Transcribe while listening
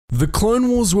The Clone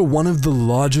Wars were one of the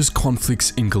largest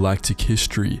conflicts in galactic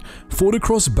history, fought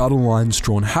across battle lines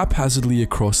drawn haphazardly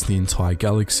across the entire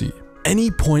galaxy. Any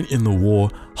point in the war,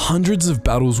 hundreds of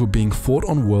battles were being fought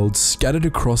on worlds scattered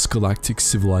across galactic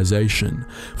civilization,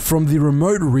 from the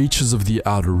remote reaches of the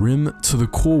Outer Rim to the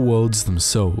core worlds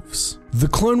themselves. The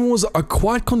Clone Wars are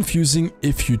quite confusing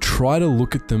if you try to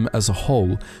look at them as a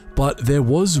whole, but there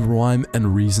was rhyme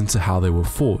and reason to how they were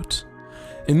fought.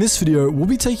 In this video, we'll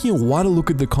be taking a wider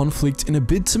look at the conflict in a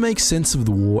bid to make sense of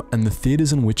the war and the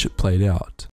theaters in which it played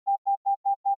out.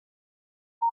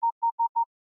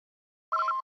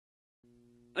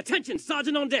 Attention,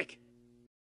 Sergeant on deck!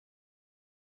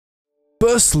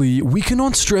 Firstly, we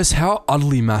cannot stress how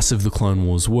utterly massive the Clone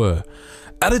Wars were.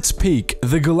 At its peak,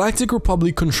 the Galactic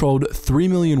Republic controlled 3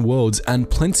 million worlds, and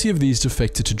plenty of these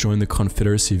defected to join the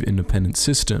Confederacy of Independent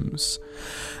Systems.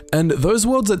 And those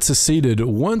worlds that seceded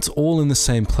weren't all in the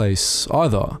same place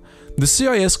either. The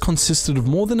CIS consisted of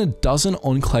more than a dozen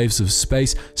enclaves of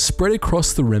space spread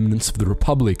across the remnants of the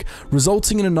Republic,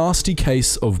 resulting in a nasty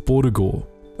case of border gore.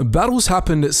 Battles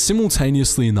happened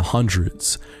simultaneously in the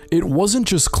hundreds. It wasn't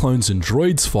just clones and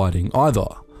droids fighting either.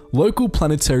 Local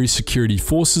planetary security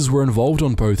forces were involved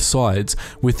on both sides,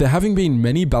 with there having been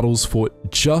many battles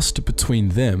fought just between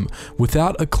them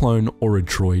without a clone or a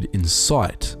droid in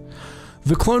sight.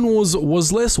 The Clone Wars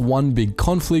was less one big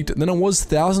conflict than it was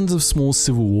thousands of small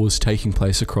civil wars taking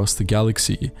place across the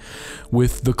galaxy,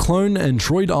 with the clone and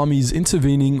droid armies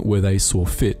intervening where they saw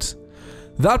fit.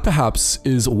 That perhaps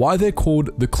is why they're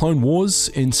called the Clone Wars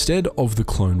instead of the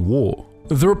Clone War.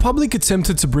 The Republic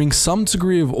attempted to bring some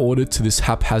degree of order to this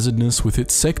haphazardness with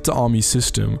its sector army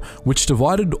system, which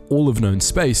divided all of known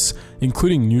space,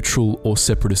 including neutral or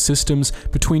separatist systems,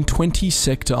 between 20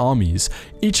 sector armies,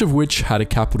 each of which had a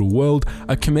capital world,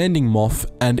 a commanding Moff,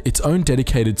 and its own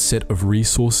dedicated set of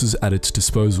resources at its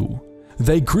disposal.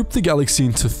 They grouped the galaxy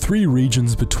into 3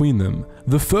 regions between them.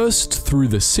 The 1st through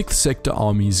the 6th sector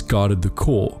armies guarded the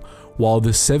core, while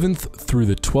the 7th through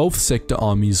the 12th sector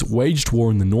armies waged war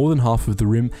in the northern half of the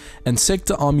rim, and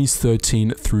sector armies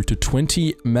 13 through to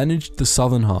 20 managed the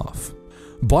southern half.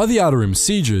 By the Outer Rim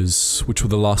sieges, which were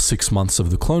the last 6 months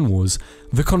of the Clone Wars,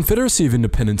 the Confederacy of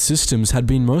Independent Systems had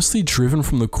been mostly driven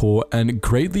from the core and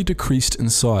greatly decreased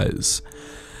in size.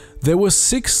 There were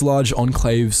 6 large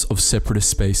enclaves of separatist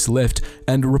space left,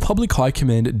 and Republic High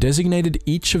Command designated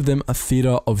each of them a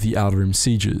theater of the Outer Rim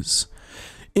sieges.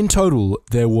 In total,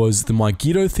 there was the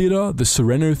Megiddo Theater, the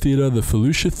Sereno Theater, the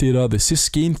Felucia Theater, the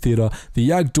Siskiyne Theater, the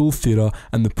Yagdul Theater,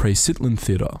 and the Pre-Sitlan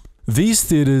Theater. These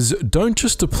theaters don't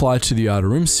just apply to the Outer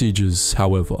Rim sieges,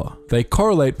 however. They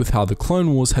correlate with how the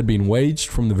Clone Wars had been waged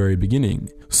from the very beginning.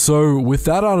 So, with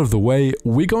that out of the way,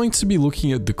 we're going to be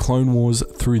looking at the Clone Wars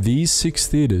through these 6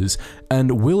 theaters,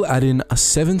 and we'll add in a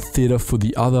 7th theater for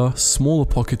the other, smaller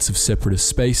pockets of separatist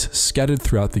space scattered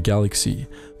throughout the galaxy,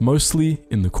 mostly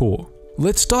in the core.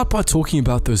 Let's start by talking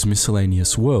about those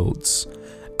miscellaneous worlds.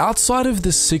 Outside of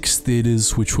the 6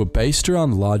 theaters, which were based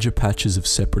around larger patches of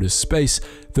separatist space,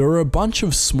 there are a bunch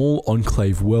of small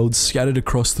enclave worlds scattered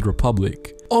across the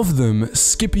Republic. Of them,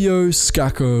 Scipio,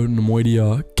 Skako,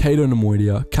 Nemoidia, Cato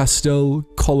Nemoidia, Castel,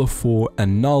 Colifor,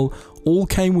 and Null all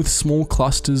came with small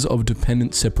clusters of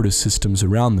dependent separatist systems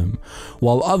around them,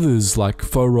 while others like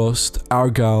Forost,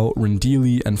 Argal,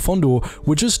 Rendili, and Fondor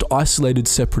were just isolated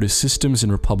separatist systems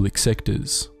in Republic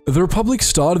sectors. The Republic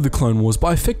started the Clone Wars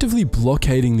by effectively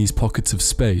blockading these pockets of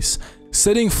space,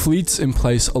 setting fleets in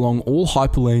place along all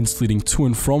hyperlanes leading to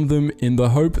and from them in the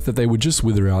hope that they would just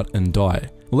wither out and die.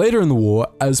 Later in the war,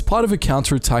 as part of a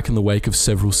counterattack in the wake of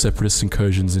several separatist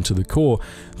incursions into the core,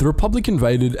 the Republic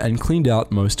invaded and cleaned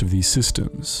out most of these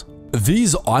systems.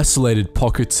 These isolated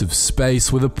pockets of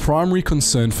space were the primary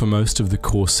concern for most of the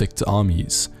core sector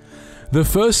armies. The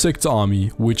 1st Sector Army,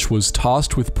 which was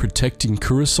tasked with protecting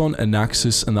Coruscant and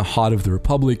Naxos and the heart of the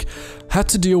Republic, had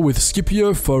to deal with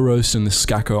Scipio, Forost, and the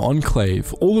Skako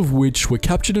Enclave, all of which were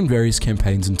captured in various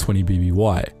campaigns in 20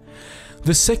 BBY.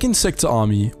 The 2nd Sector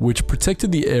Army, which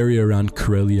protected the area around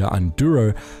Corellia and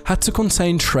Duro, had to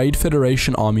contain Trade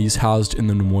Federation armies housed in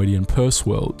the Nemoidian Purse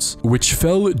worlds, which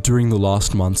fell during the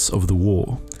last months of the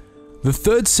war. The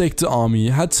 3rd Sector Army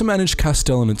had to manage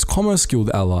Castel and its Commerce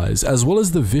Guild allies, as well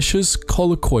as the vicious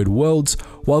Colicoid worlds,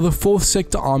 while the 4th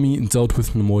Sector Army dealt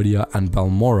with Nemoidia and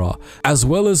Balmora, as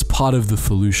well as part of the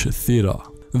Felucia Theater.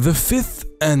 The 5th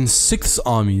and 6th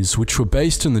armies, which were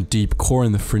based in the deep core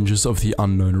and the fringes of the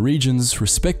unknown regions,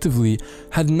 respectively,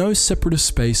 had no separatist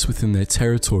space within their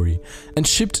territory, and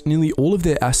shipped nearly all of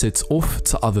their assets off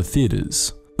to other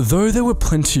theaters. Though there were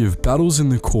plenty of battles in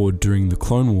the core during the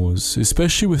Clone Wars,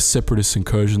 especially with separatist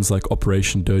incursions like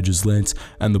Operation Dirge's Lance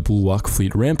and the Bulwark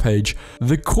Fleet Rampage,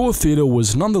 the core theatre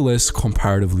was nonetheless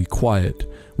comparatively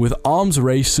quiet, with arms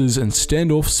races and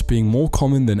standoffs being more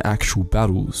common than actual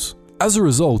battles. As a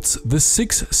result, the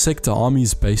 6 sector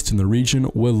armies based in the region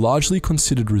were largely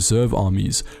considered reserve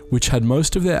armies, which had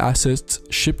most of their assets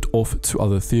shipped off to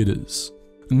other theatres.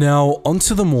 Now,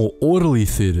 onto the more orderly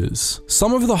theatres.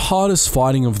 Some of the hardest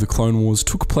fighting of the Clone Wars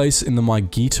took place in the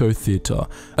Mygeeto Theatre,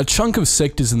 a chunk of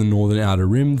sectors in the northern Outer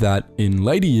Rim that, in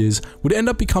later years, would end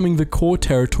up becoming the core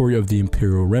territory of the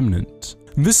Imperial Remnant.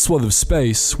 This swath of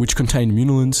space, which contained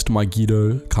Munilinst,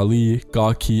 Mygeeto, Kali,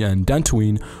 Garki, and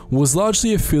Dantooine, was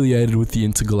largely affiliated with the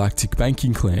Intergalactic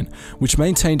Banking Clan, which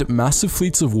maintained massive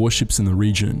fleets of warships in the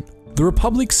region. The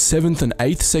Republic's 7th and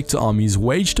 8th Sector armies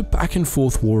waged a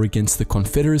back-and-forth war against the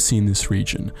Confederacy in this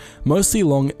region, mostly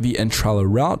along the Entrala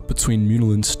route between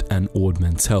Munilinst and Ord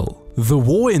Mantell. The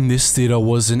war in this theatre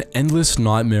was an endless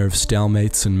nightmare of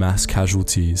stalemates and mass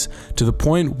casualties, to the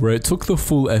point where it took the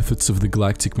full efforts of the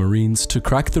Galactic Marines to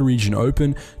crack the region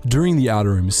open during the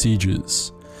Outer Rim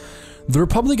sieges. The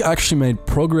Republic actually made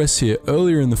progress here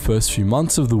earlier in the first few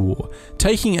months of the war,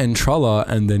 taking Entrala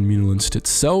and then Munilinst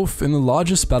itself in the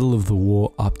largest battle of the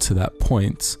war up to that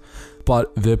point,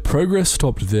 but their progress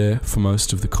stopped there for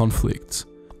most of the conflict.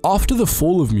 After the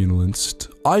fall of Munilinst,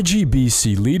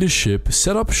 IGBC leadership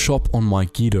set up shop on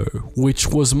Mygeeto, which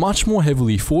was much more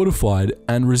heavily fortified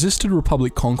and resisted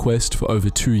Republic conquest for over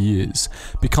 2 years,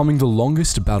 becoming the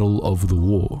longest battle of the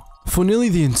war. For nearly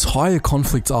the entire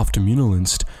conflict after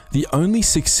Munilinst, the only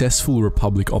successful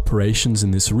Republic operations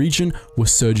in this region were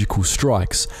surgical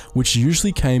strikes, which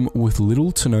usually came with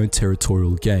little to no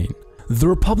territorial gain. The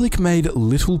Republic made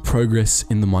little progress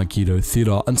in the Mygeeto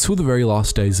Theatre until the very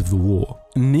last days of the war.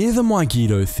 Near the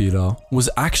Mygeeto Theatre was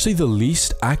actually the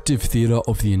least active theatre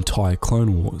of the entire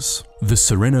Clone Wars, the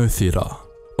Sereno Theatre.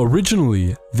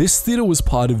 Originally, this theatre was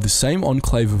part of the same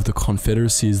enclave of the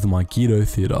Confederacy as the Mygeeto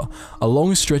Theatre, a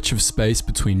long stretch of space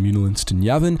between Munilinst and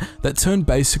Yavin that turned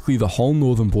basically the whole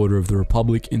northern border of the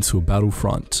Republic into a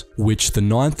battlefront, which the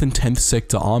 9th and 10th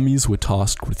Sector armies were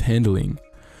tasked with handling.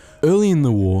 Early in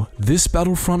the war, this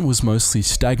battlefront was mostly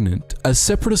stagnant, as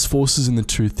separatist forces in the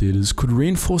two theatres could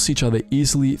reinforce each other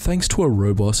easily thanks to a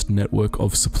robust network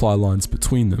of supply lines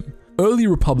between them. Early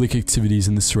Republic activities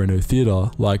in the Sereno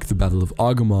Theatre, like the Battle of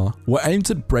Argamar, were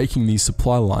aimed at breaking these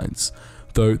supply lines,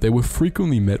 though they were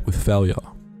frequently met with failure.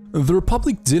 The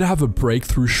Republic did have a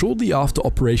breakthrough shortly after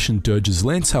Operation Dirge's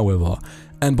Lance, however,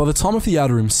 and by the time of the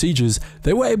Outer Rim sieges,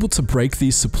 they were able to break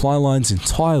these supply lines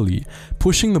entirely,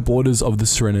 pushing the borders of the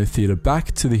Sereno Theatre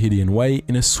back to the Hydian Way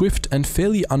in a swift and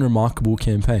fairly unremarkable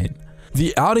campaign.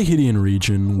 The Outer Hydian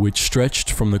region, which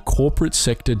stretched from the corporate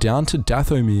sector down to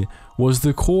Dathomir, was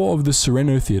the core of the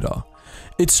Sereno Theatre.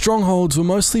 Its strongholds were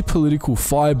mostly political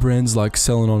firebrands like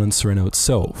Selenon and Sereno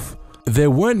itself. There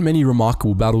weren't many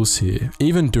remarkable battles here,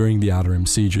 even during the Outer Rim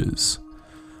sieges.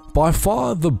 By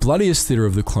far, the bloodiest theatre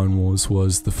of the Clone Wars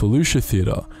was the Felucia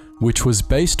Theatre, which was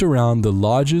based around the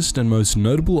largest and most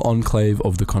notable enclave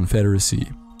of the Confederacy.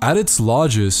 At its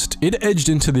largest, it edged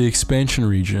into the expansion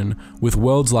region, with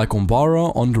worlds like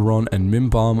Umbara, Onderon, and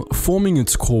Mimbam forming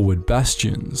its coreward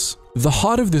bastions. The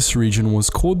heart of this region was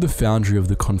called the Foundry of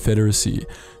the Confederacy,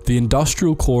 the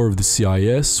industrial core of the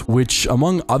CIS, which,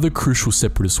 among other crucial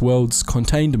separatist worlds,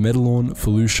 contained Medalorn,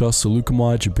 Felucia,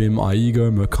 Seleucami, Jabim, Aigo,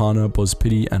 Mercana,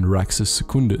 Bospiti, and Raxus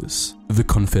Secundus, the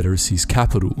Confederacy's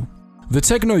capital. The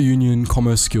Techno Union,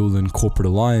 Commerce Guild, and Corporate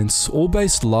Alliance all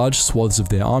based large swaths of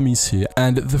their armies here,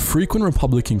 and the frequent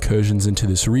Republic incursions into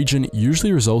this region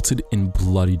usually resulted in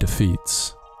bloody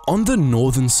defeats. On the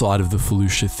northern side of the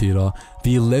Felucia Theatre,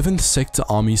 the 11th Sector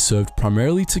Army served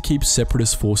primarily to keep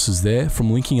separatist forces there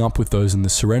from linking up with those in the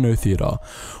Sereno Theatre,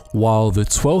 while the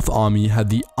 12th Army had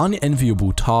the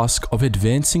unenviable task of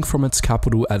advancing from its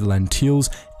capital at Lantilles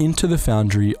into the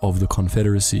Foundry of the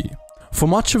Confederacy. For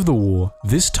much of the war,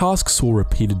 this task saw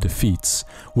repeated defeats,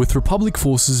 with Republic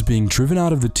forces being driven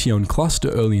out of the Tion cluster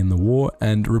early in the war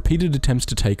and repeated attempts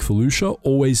to take Felucia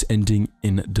always ending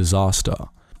in disaster.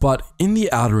 But in the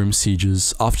Outer Rim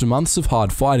sieges, after months of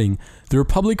hard fighting, the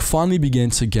Republic finally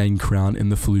began to gain ground in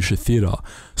the Felucia Theatre,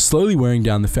 slowly wearing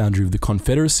down the Foundry of the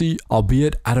Confederacy,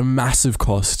 albeit at a massive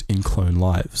cost in clone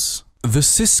lives. The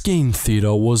Siskine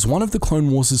Theatre was one of the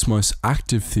Clone Wars' most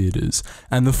active theatres,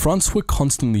 and the fronts were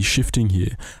constantly shifting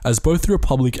here, as both the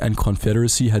Republic and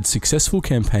Confederacy had successful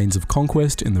campaigns of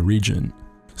conquest in the region.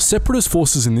 Separatist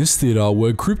forces in this theatre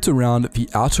were grouped around the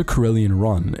Outer Corellian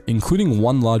Run, including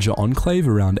one larger enclave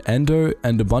around Ando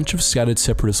and a bunch of scattered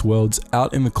Separatist worlds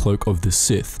out in the cloak of the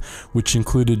Sith, which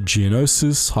included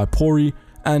Geonosis, Hypori,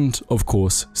 and, of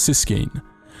course, Siskine.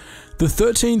 The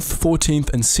 13th,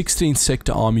 14th, and 16th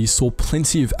Sector armies saw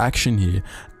plenty of action here,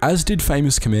 as did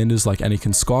famous commanders like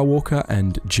Anakin Skywalker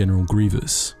and General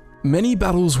Grievous. Many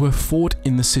battles were fought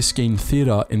in the Siskine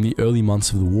Theatre in the early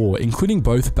months of the war, including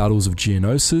both battles of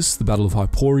Geonosis, the Battle of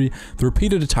Hypori, the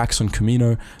repeated attacks on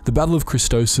Kamino, the Battle of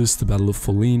Christosis, the Battle of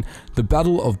Follene, the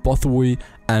Battle of Bothawui,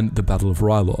 and the Battle of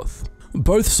Ryloth.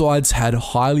 Both sides had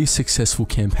highly successful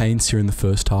campaigns here in the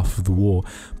first half of the war,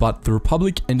 but the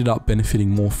Republic ended up benefiting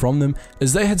more from them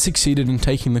as they had succeeded in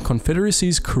taking the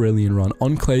Confederacy's Corellian Run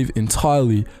enclave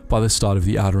entirely by the start of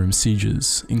the Outer Rim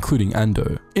sieges, including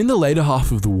Ando. In the later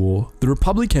half of the war, the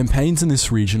Republic campaigns in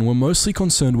this region were mostly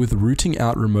concerned with rooting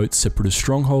out remote Separatist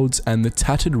strongholds and the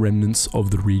tattered remnants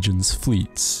of the region's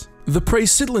fleets. The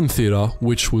Pre-Sitlin Theatre,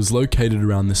 which was located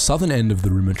around the southern end of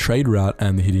the Rimmer trade route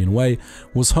and the Hydian Way,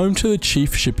 was home to the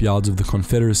chief shipyards of the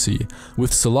Confederacy,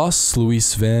 with Salas,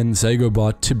 Sluis, Van,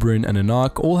 Zagobah, Tibrin, and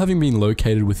Anarch all having been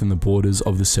located within the borders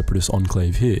of the Separatist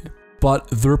enclave here. But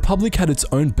the Republic had its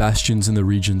own bastions in the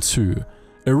region too.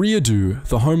 Eriadu,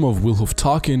 the home of Wilhuf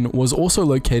Tarkin, was also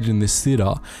located in this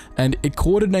theatre, and it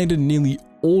coordinated nearly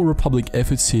all Republic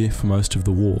efforts here for most of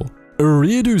the war.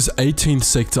 Eriadu's 18th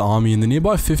Sector Army and the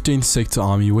nearby 15th Sector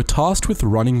Army were tasked with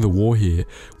running the war here,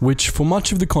 which for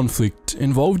much of the conflict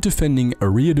involved defending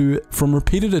Eriadu from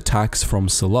repeated attacks from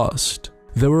Salust.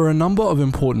 There were a number of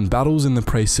important battles in the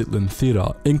Pre-Sitlin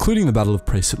Theatre, including the Battle of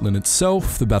Pre-Sitlin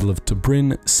itself, the Battle of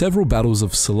Tibrin, several battles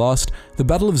of Salust, the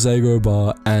Battle of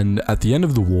Zagobah, and at the end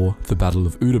of the war, the Battle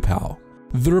of Utapau.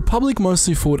 The Republic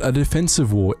mostly fought a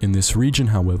defensive war in this region,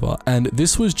 however, and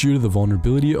this was due to the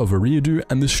vulnerability of Eriadu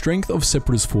and the strength of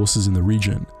Separatist forces in the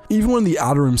region. Even when the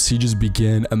Outer Rim sieges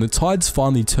began and the tides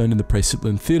finally turned in the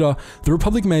Pre-Sitlin Theatre, the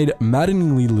Republic made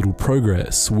maddeningly little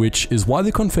progress, which is why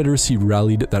the Confederacy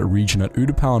rallied that region at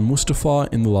Utapau and Mustafar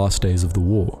in the last days of the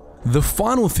war. The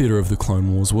final theatre of the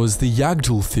Clone Wars was the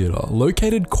Yagdul Theatre,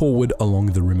 located coreward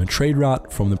along the Rimmer trade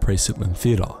route from the Pre-Sitlin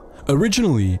Theatre.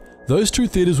 Originally, those two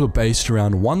theatres were based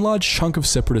around one large chunk of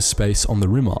Separatist space on the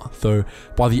Rimmer, though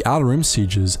by the Outer Rim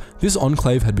sieges, this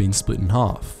enclave had been split in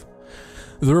half.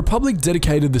 The Republic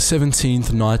dedicated the 17th,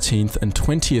 19th, and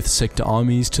 20th Sector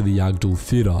armies to the Yagdul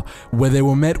Theatre, where they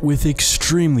were met with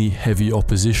extremely heavy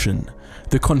opposition.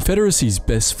 The Confederacy's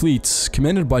best fleets,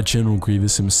 commanded by General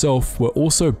Grievous himself, were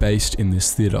also based in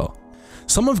this theatre.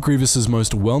 Some of Grievous's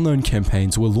most well-known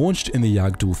campaigns were launched in the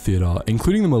Yagdul Theatre,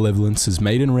 including the Malevolence's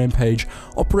Maiden Rampage,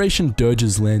 Operation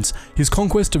Dirge's Lance, his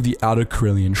conquest of the Outer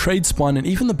Corellian Trade Spine, and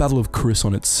even the Battle of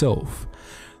Coruscant itself.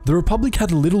 The Republic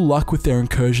had little luck with their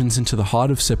incursions into the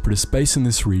heart of Separatist space in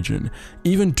this region,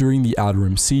 even during the Outer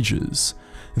Rim sieges.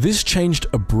 This changed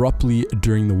abruptly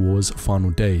during the war's final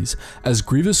days, as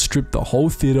Grievous stripped the whole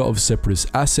theatre of Separatist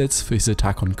assets for his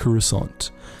attack on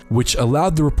Coruscant, which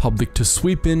allowed the Republic to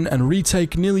sweep in and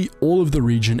retake nearly all of the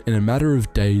region in a matter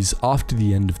of days after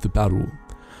the end of the battle.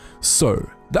 So,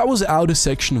 that was our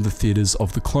dissection of the theatres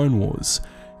of the Clone Wars.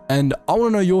 And I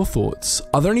want to know your thoughts.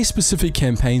 Are there any specific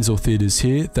campaigns or theatres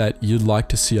here that you'd like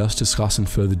to see us discuss in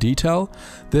further detail?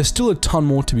 There's still a ton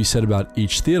more to be said about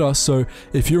each theatre, so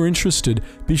if you're interested,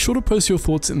 be sure to post your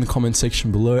thoughts in the comment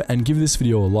section below and give this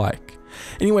video a like.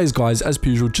 Anyways guys, as per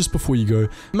usual, just before you go,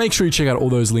 make sure you check out all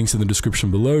those links in the description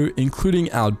below,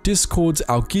 including our Discords,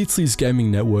 our Geetsly's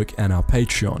gaming network, and our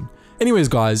Patreon. Anyways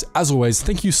guys, as always,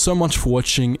 thank you so much for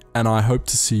watching, and I hope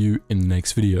to see you in the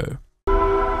next video.